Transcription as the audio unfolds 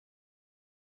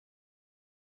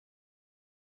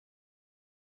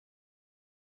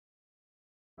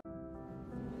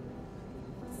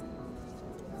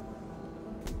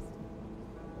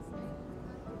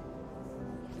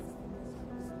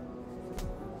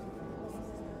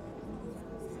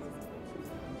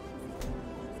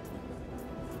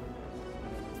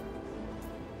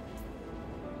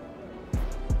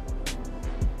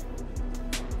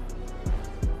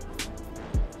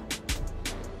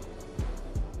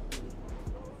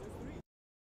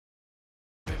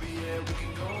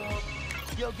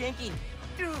Yo, Genki.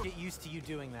 Dude! Get used to you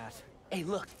doing that. Hey,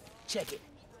 look. Check it.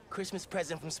 Christmas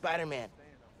present from Spider-Man.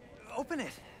 Open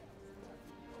it.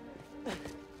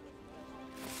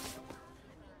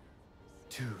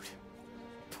 Dude.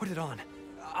 Put it on.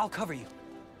 I'll cover you.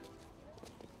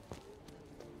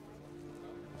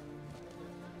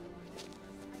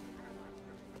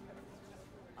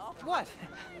 What?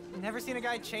 Never seen a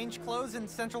guy change clothes in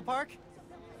Central Park?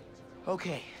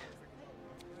 Okay.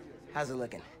 How's it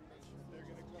looking?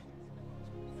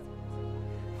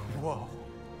 Whoa.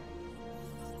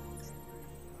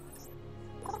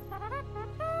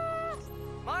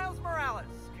 Miles Morales,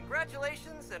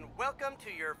 congratulations and welcome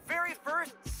to your very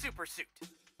first super suit.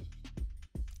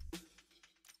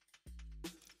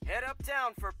 Head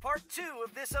uptown for part 2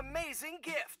 of this amazing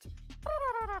gift.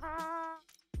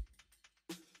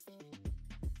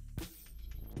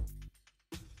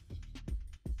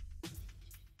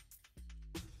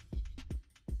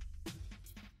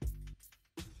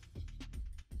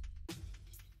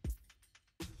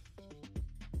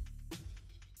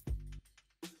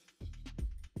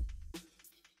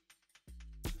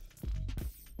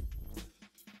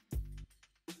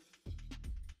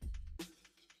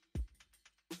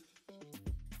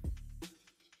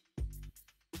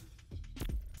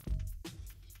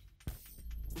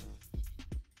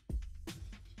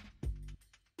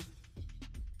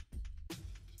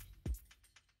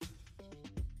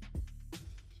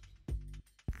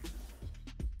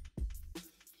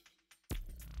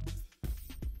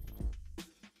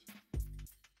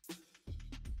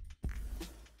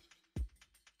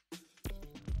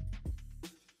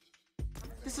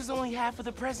 This is only half of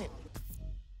the present.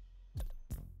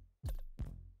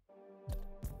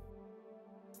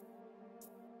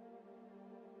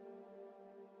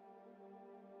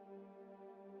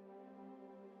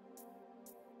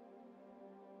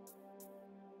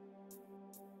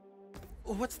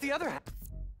 What's the other half?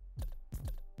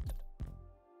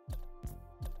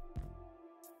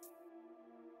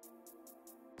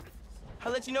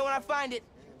 I'll let you know when I find it.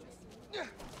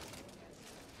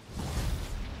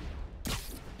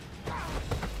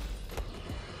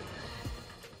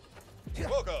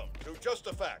 Welcome to Just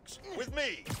the Facts with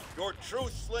me, your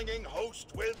truth-slinging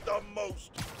host with the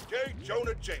most, J.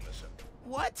 Jonah Jameson.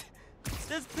 What?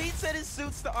 Does Pete set his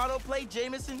suits to autoplay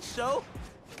Jameson's show?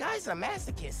 Guy's a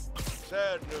masochist.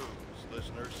 Sad news,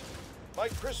 listeners. My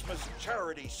Christmas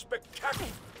charity spectacular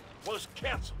was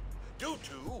canceled due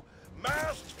to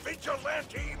masked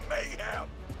vigilante mayhem.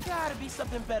 Gotta be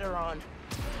something better on.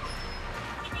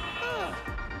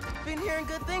 Been hearing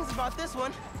good things about this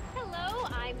one. Hello,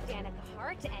 I'm Danica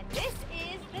Hart, and this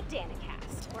is the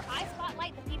Danicast, where I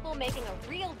spotlight the people making a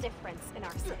real difference in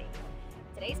our city.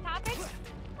 Today's topic?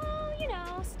 Oh, you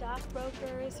know,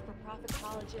 stockbrokers, for-profit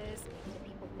colleges, the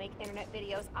people who make internet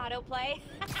videos autoplay.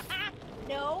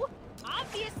 No,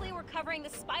 obviously we're covering the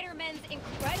Spider-Man's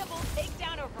incredible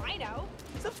takedown of Rhino.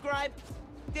 Subscribe.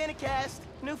 Danicast,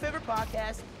 new favorite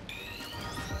podcast.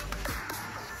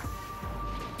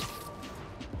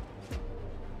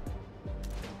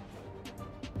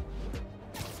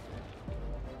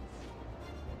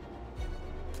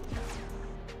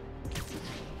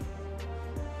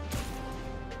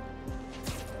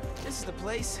 This is the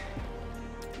place.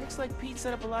 Looks like Pete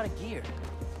set up a lot of gear.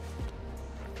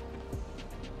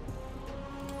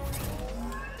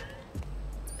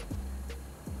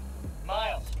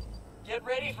 Miles, get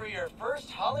ready for your first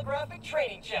holographic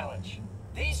training challenge.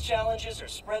 These challenges are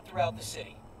spread throughout the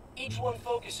city. Each one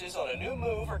focuses on a new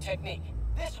move or technique.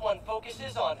 This one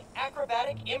focuses on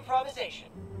acrobatic improvisation.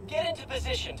 Get into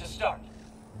position to start.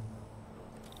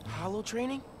 Holo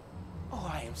training? Oh,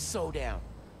 I am so down.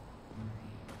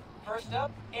 First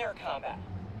up, air combat.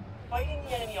 Fighting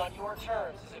the enemy on your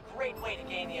terms is a great way to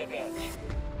gain the advantage.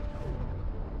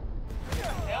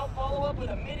 Now follow up with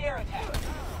a mid-air attack.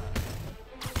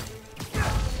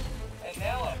 And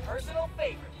now a personal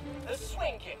favorite, the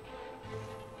swing kick.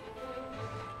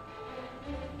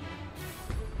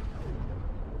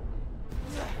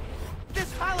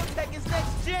 This holotech is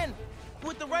next gen!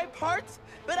 With the right parts,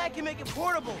 bet I can make it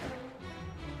portable.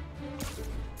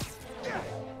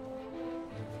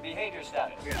 Behavior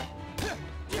status.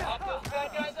 Lock those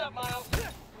bad guys up, Miles.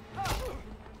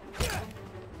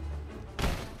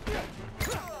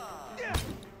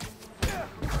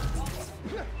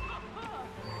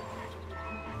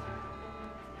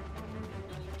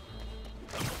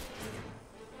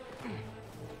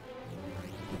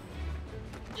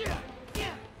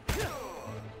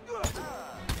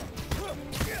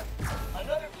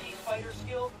 Another key fighter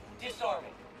skill,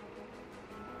 disarming.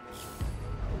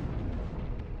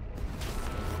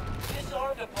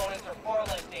 Disarmed opponents are far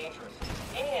less dangerous.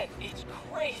 And it's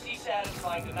crazy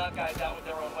satisfying to knock guys out with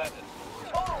their own weapons.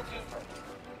 Total twofer.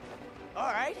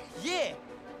 All right, yeah.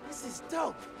 This is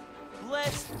dope.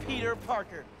 Bless Peter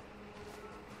Parker.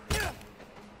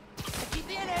 Keep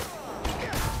in it.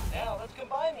 Now let's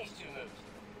combine these two moves.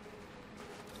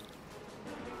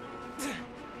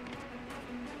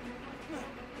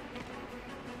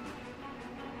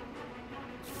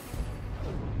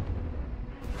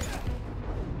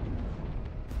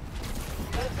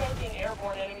 Dunking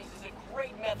airborne enemies is a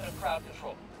great method of crowd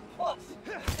control. Plus,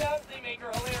 the sounds they make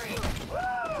are hilarious.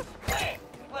 Woo! Bam!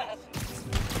 Glasses.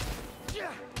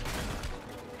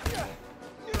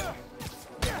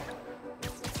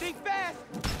 Think fast.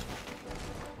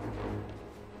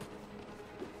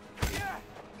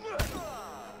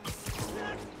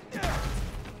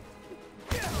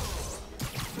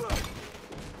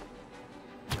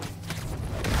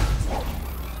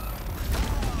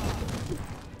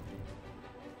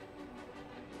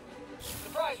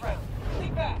 Surprise round.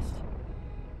 Think fast.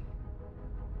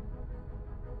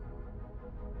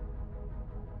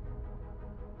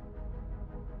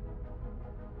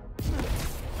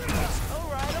 All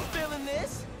right, I'm feeling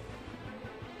this.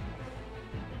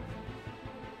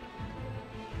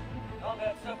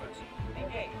 Combat subroutine.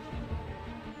 Engaged.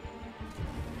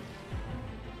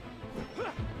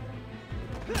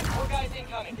 More guys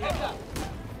incoming. Heads up.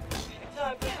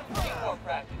 Time for some teamwork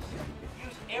practice.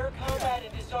 Use air combat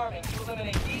and disarming to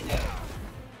eliminate these enemies.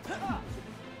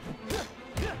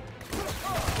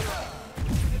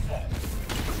 Success.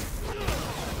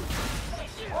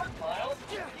 Nice work, Miles.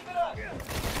 Keep it up. Good,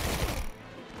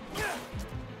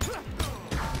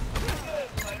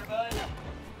 Spider Bud.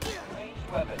 Ranged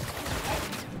weapon.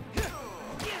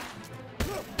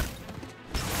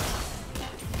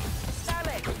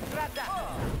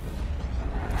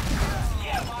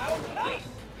 Yeah, Miles, nice!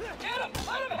 Get him!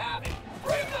 Let him have it!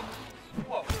 Bring them!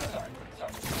 Whoa, sorry.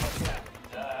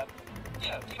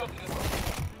 Keep up the good work.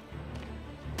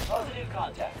 Positive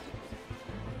contact.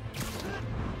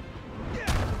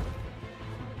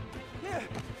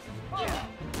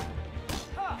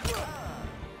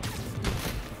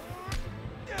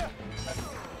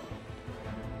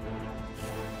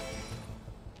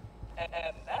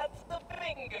 And that's the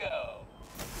bingo!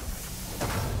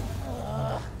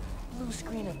 Blue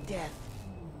screen of death.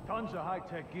 Tons of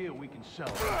high-tech gear we can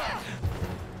sell.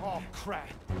 Oh, crap.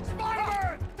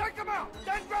 Spider-Man! Take him out!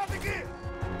 Then grab the gear!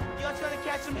 Y'all trying to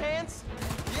catch some hands?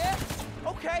 Yeah?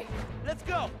 Okay, let's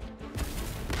go.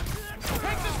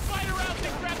 Take the spider out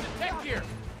and grab the tech gear!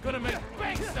 Gonna make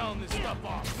bank selling this stuff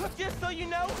off! Just so you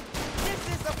know, this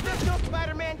is official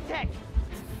Spider-Man tech.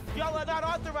 Y'all are not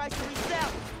authorized to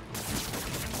resell.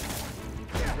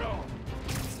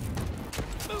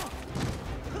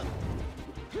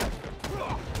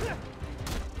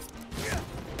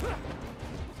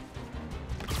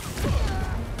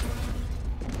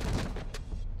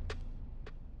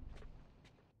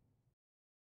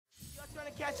 Y'all trying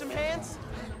to catch some hands?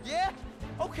 Yeah?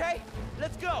 Okay,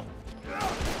 let's go.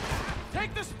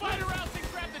 Take the spider out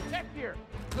and grab the tech gear!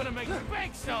 Gonna make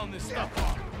bank selling this stuff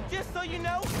off! Just so you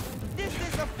know, this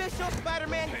is official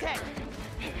Spider-Man tech.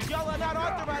 Y'all are not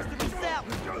authorized to resell.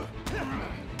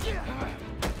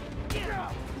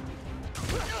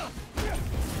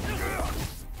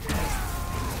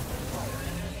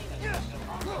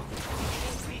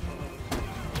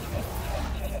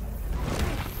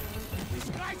 These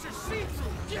guys are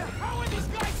see-through! How are these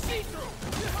guys see-through?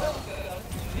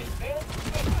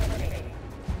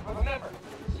 Remember,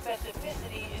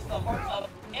 specificity is the heart of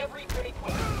every great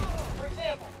weapon. For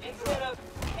example, instead of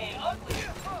an ugly,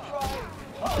 try,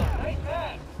 oh, nice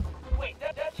pass. Wait,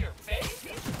 that's your face?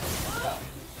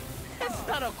 That's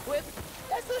not a quip.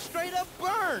 That's a straight-up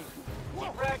burn.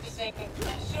 Keep practicing.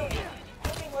 Soon you'll be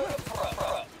looking like a pro.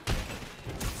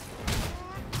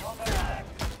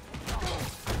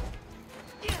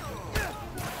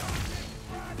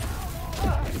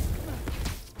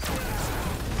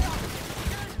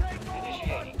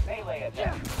 Initiating melee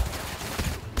attack.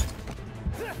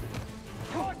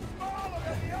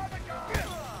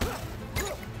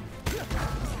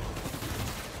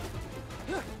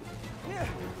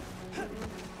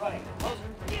 Running closer.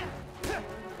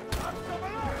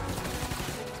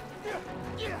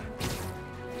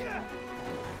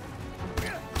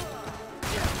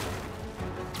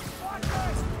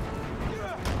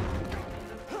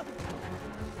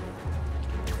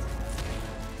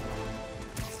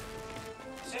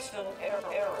 System error.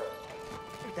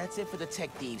 That's it for the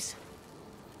tech thieves.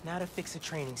 Now to fix a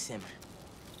training sim.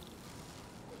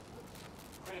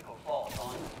 Critical fault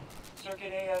on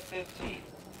circuit AF-15.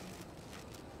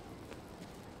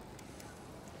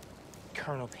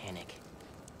 kernel panic.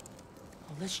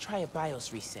 Well, let's try a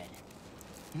BIOS reset.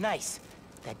 Nice.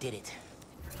 That did it.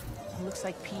 Looks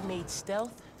like P made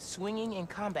stealth, swinging, and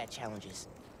combat challenges.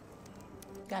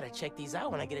 Gotta check these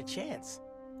out when I get a chance.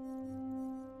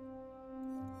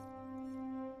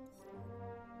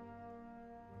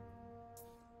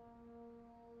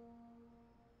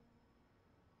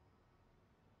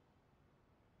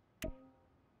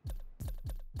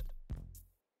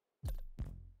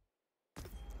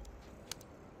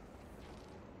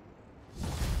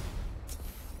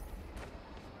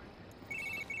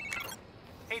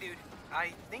 Hey dude,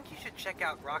 I think you should check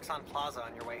out Roxxon Plaza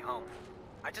on your way home.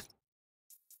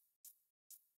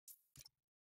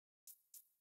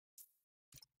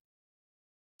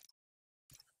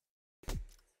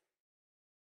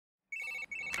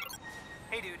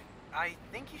 Hey dude, I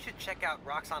think you should check out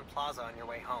Roxxon Plaza on your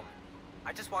way home.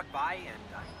 I just walked by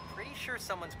and I'm pretty sure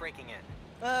someone's breaking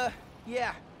in.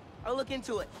 Yeah. I'll look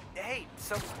into it. Hey,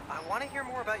 so I want to hear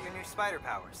more about your new spider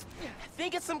powers. I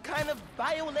think it's some kind of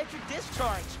bioelectric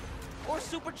discharge. Or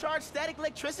supercharged static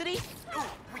electricity. Ooh,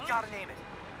 we gotta name it.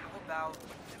 How about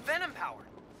venom power?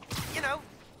 You know,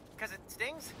 because it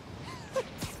stings.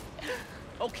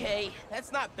 Okay,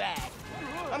 that's not bad.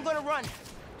 I'm gonna run.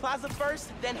 Plaza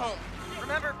first, then home.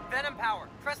 Remember, venom power.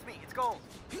 Trust me, it's gold.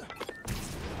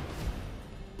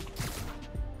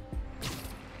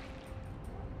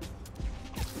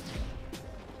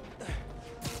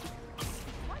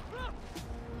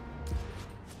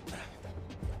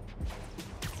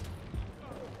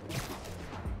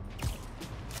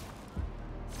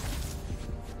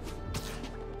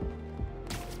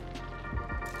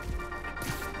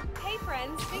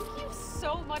 Thank you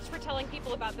so much for telling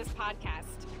people about this podcast.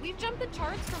 We've jumped the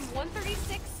charts from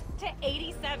 136 to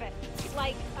 87.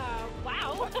 Like,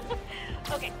 wow.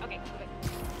 Okay.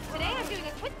 Today I'm doing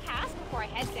a quick cast before I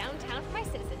head downtown for my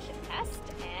citizenship test,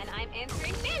 and I'm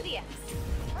answering fan DMs.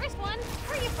 First one,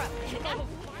 where are you from, Danica?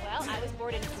 Well, I was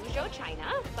born in Fuzhou,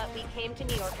 China, but we came to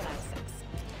New York when I was 6.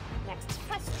 Next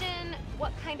question,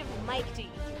 what kind of mic do you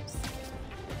use?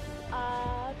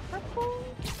 Purple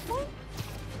one?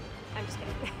 I'm just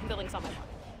kidding. Building's on my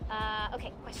phone.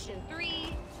 Okay, question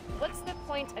 3. What's the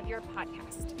point of your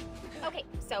podcast? Okay,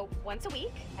 so once a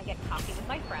week, I get coffee with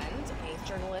my friend, a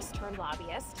journalist turned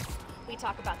lobbyist. We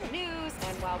talk about the news,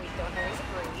 and while we don't always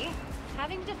agree,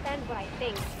 having to defend what I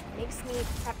think makes me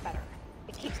prep better.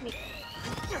 It keeps me...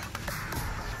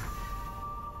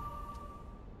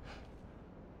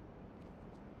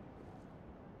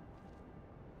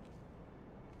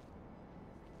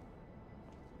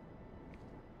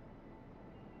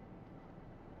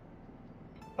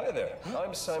 Hi there,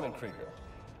 I'm Simon Krieger,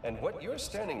 and what you're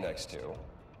standing next to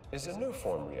is a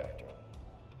Nuform reactor.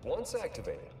 Once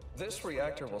activated, this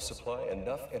reactor will supply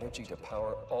enough energy to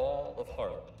power all of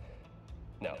Harlem.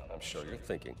 Now, I'm sure you're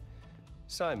thinking,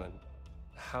 Simon,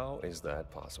 how is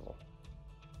that possible?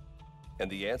 And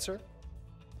the answer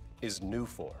is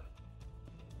Nuform.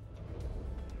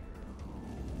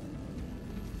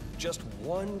 Just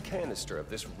one canister of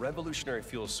this revolutionary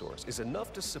fuel source is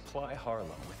enough to supply Harlem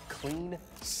with clean,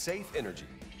 safe energy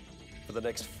for the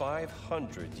next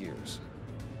 500 years.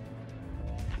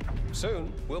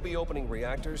 Soon, we'll be opening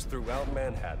reactors throughout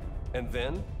Manhattan, and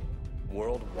then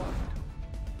worldwide.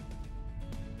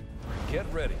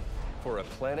 Get ready for a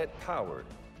planet powered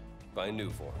by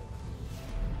Nuform.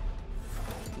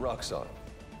 Roxxon,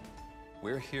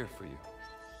 we're here for you.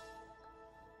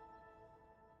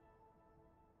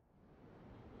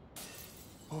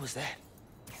 What was that?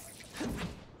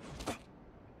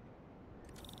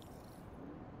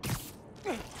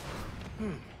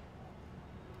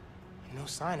 No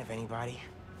sign of anybody.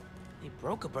 They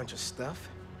broke a bunch of stuff.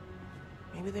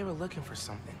 Maybe they were looking for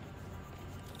something.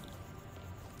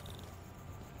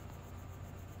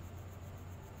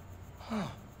 Huh.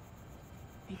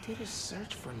 They did a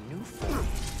search for Nuform.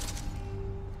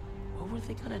 What were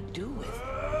they gonna do with it?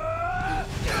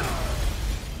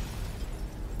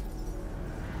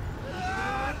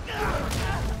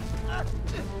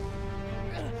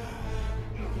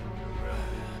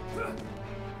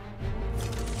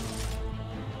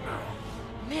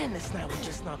 Man, this night will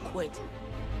just not quit.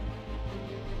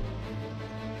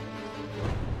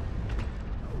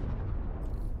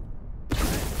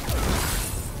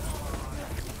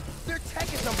 Their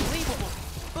tech is unbelievable,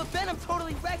 but Venom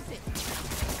totally wrecks it.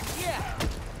 Yeah,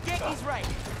 Genki's right.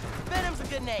 Venom's a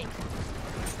good name.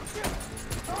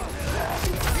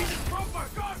 He just broke my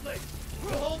gauntlet!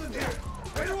 We'll hold him here.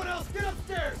 Everyone else, get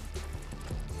upstairs!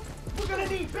 We're gonna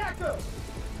need backup!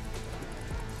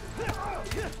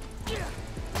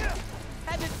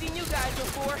 Haven't seen you guys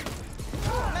before.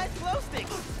 Nice glow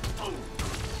sticks.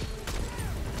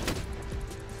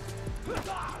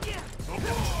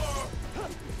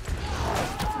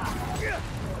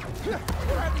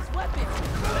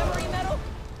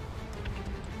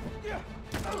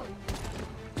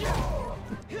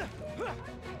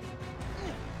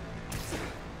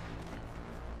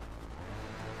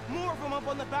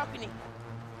 on the balcony.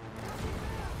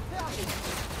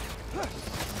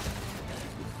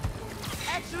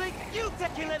 Actually, you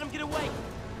can let him get away.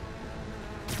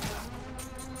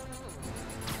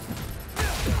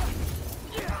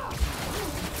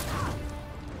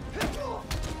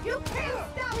 You can't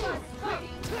stop us, Spidey!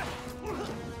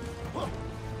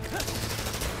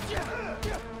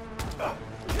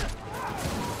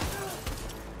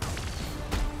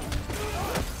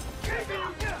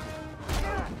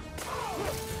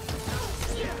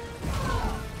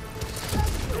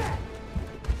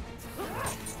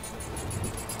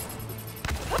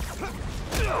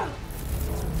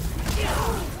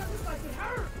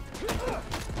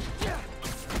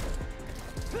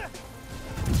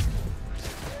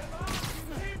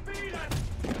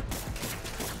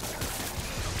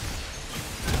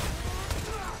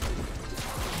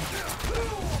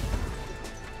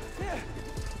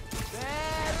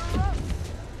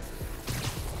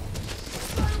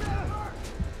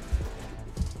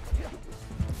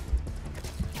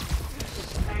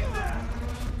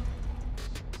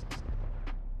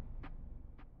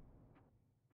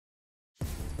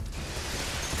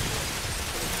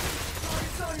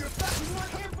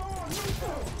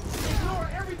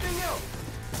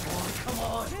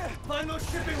 Find those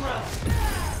shipping routes!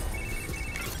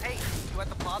 Hey, you at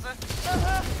the plaza?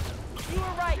 Uh-huh. You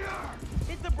were right.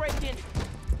 It's a break-in.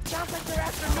 Sounds like they're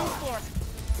after Nuform.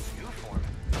 Nuform?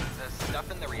 The stuff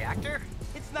in the reactor?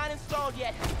 It's not installed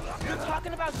yet. You're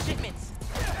talking about shipments.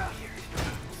 Weird.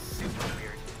 Super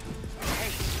weird.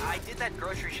 Hey, I did that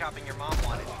grocery shopping your mom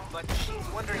wanted, but she's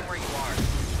wondering where you are.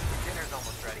 Dinner's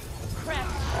almost ready. Crap.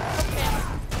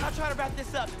 Okay. I'll try to wrap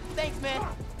this up. Thanks, man.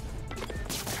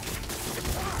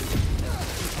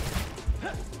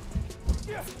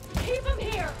 Keep him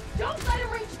here! Don't let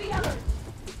him reach the others!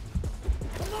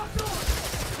 Lock on!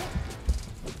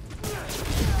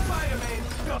 Spider-Man,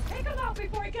 go! Take him out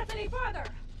before he gets any farther!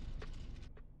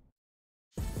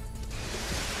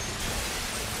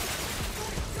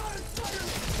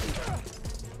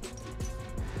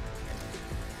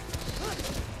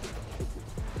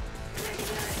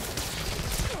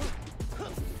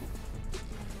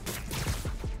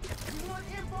 You want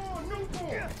info on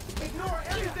Nuform? Ignore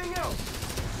everything else!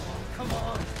 Come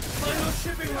on, find those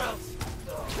shipping routes!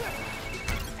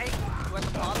 Hey, you at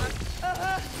the plaza?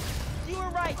 Uh-huh. You were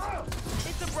right.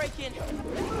 It's a break-in.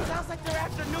 Sounds like they're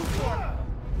after Nuform.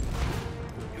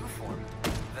 Nuform?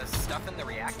 The stuff in the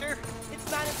reactor?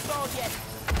 It's not installed yet.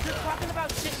 You're talking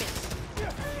about shipments.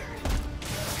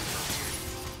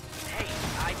 Hey,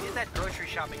 I did that grocery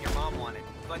shopping your mom wanted,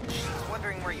 but she's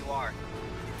wondering where you are.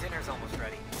 Dinner's almost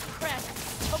ready. Crap.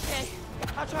 Okay.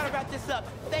 I'll try to wrap this up.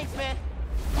 Thanks, man.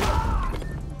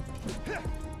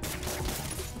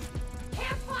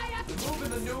 Can't fight us!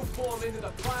 Moving the Nuform into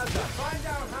the plaza. Find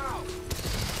out how!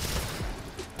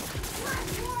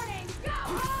 Last warning! Go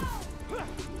home!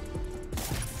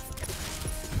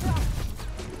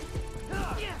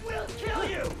 We'll kill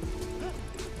you!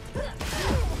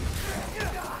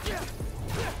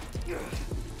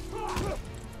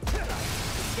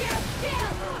 Stand still!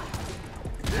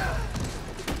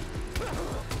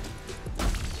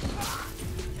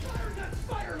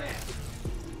 Spider-Man!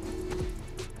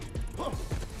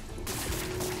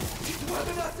 He's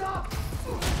webbing us up!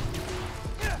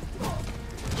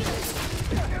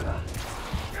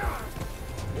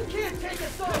 You can't take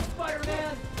us on,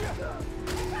 Spider-Man!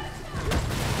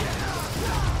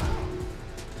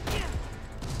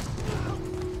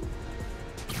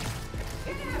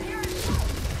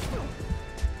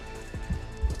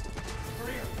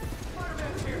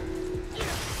 Spider-Man's here!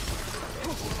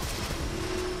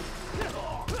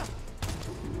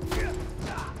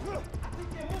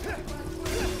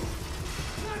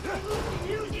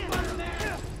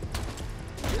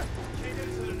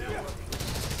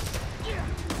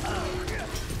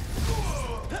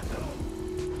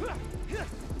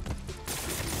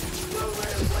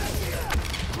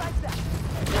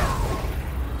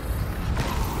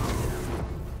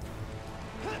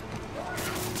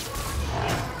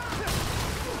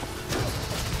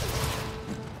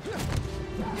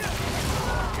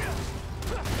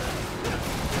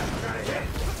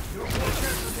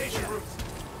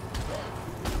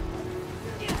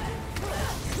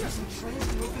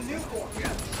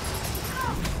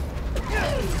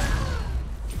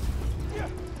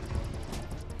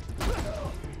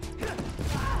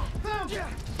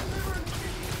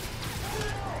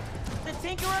 The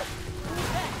Tinkerer? Who's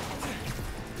that?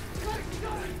 Let's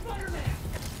go, Spider-Man!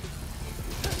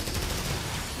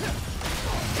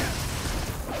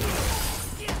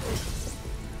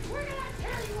 We're gonna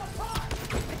tear you apart!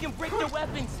 I can break their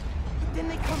weapons. Then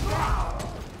they come back.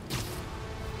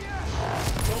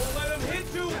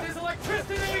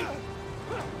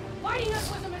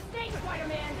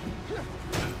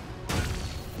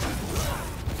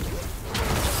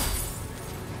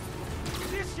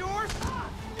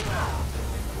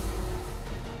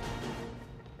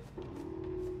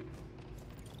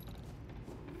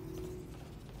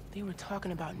 They were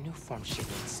talking about new form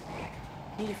shipments.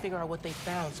 Need to figure out what they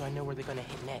found so I know where they're gonna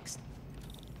hit next.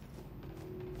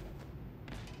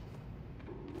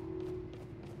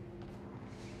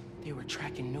 They were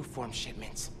tracking new form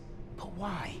shipments. But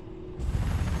why?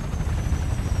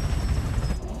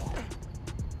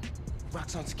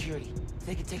 Roxxon security.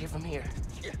 They can take it from here.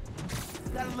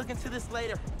 Gotta look into this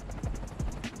later.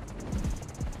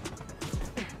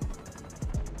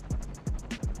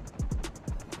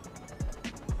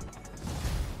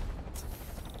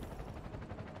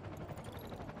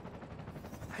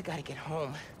 I gotta get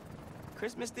home.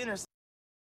 Christmas dinner's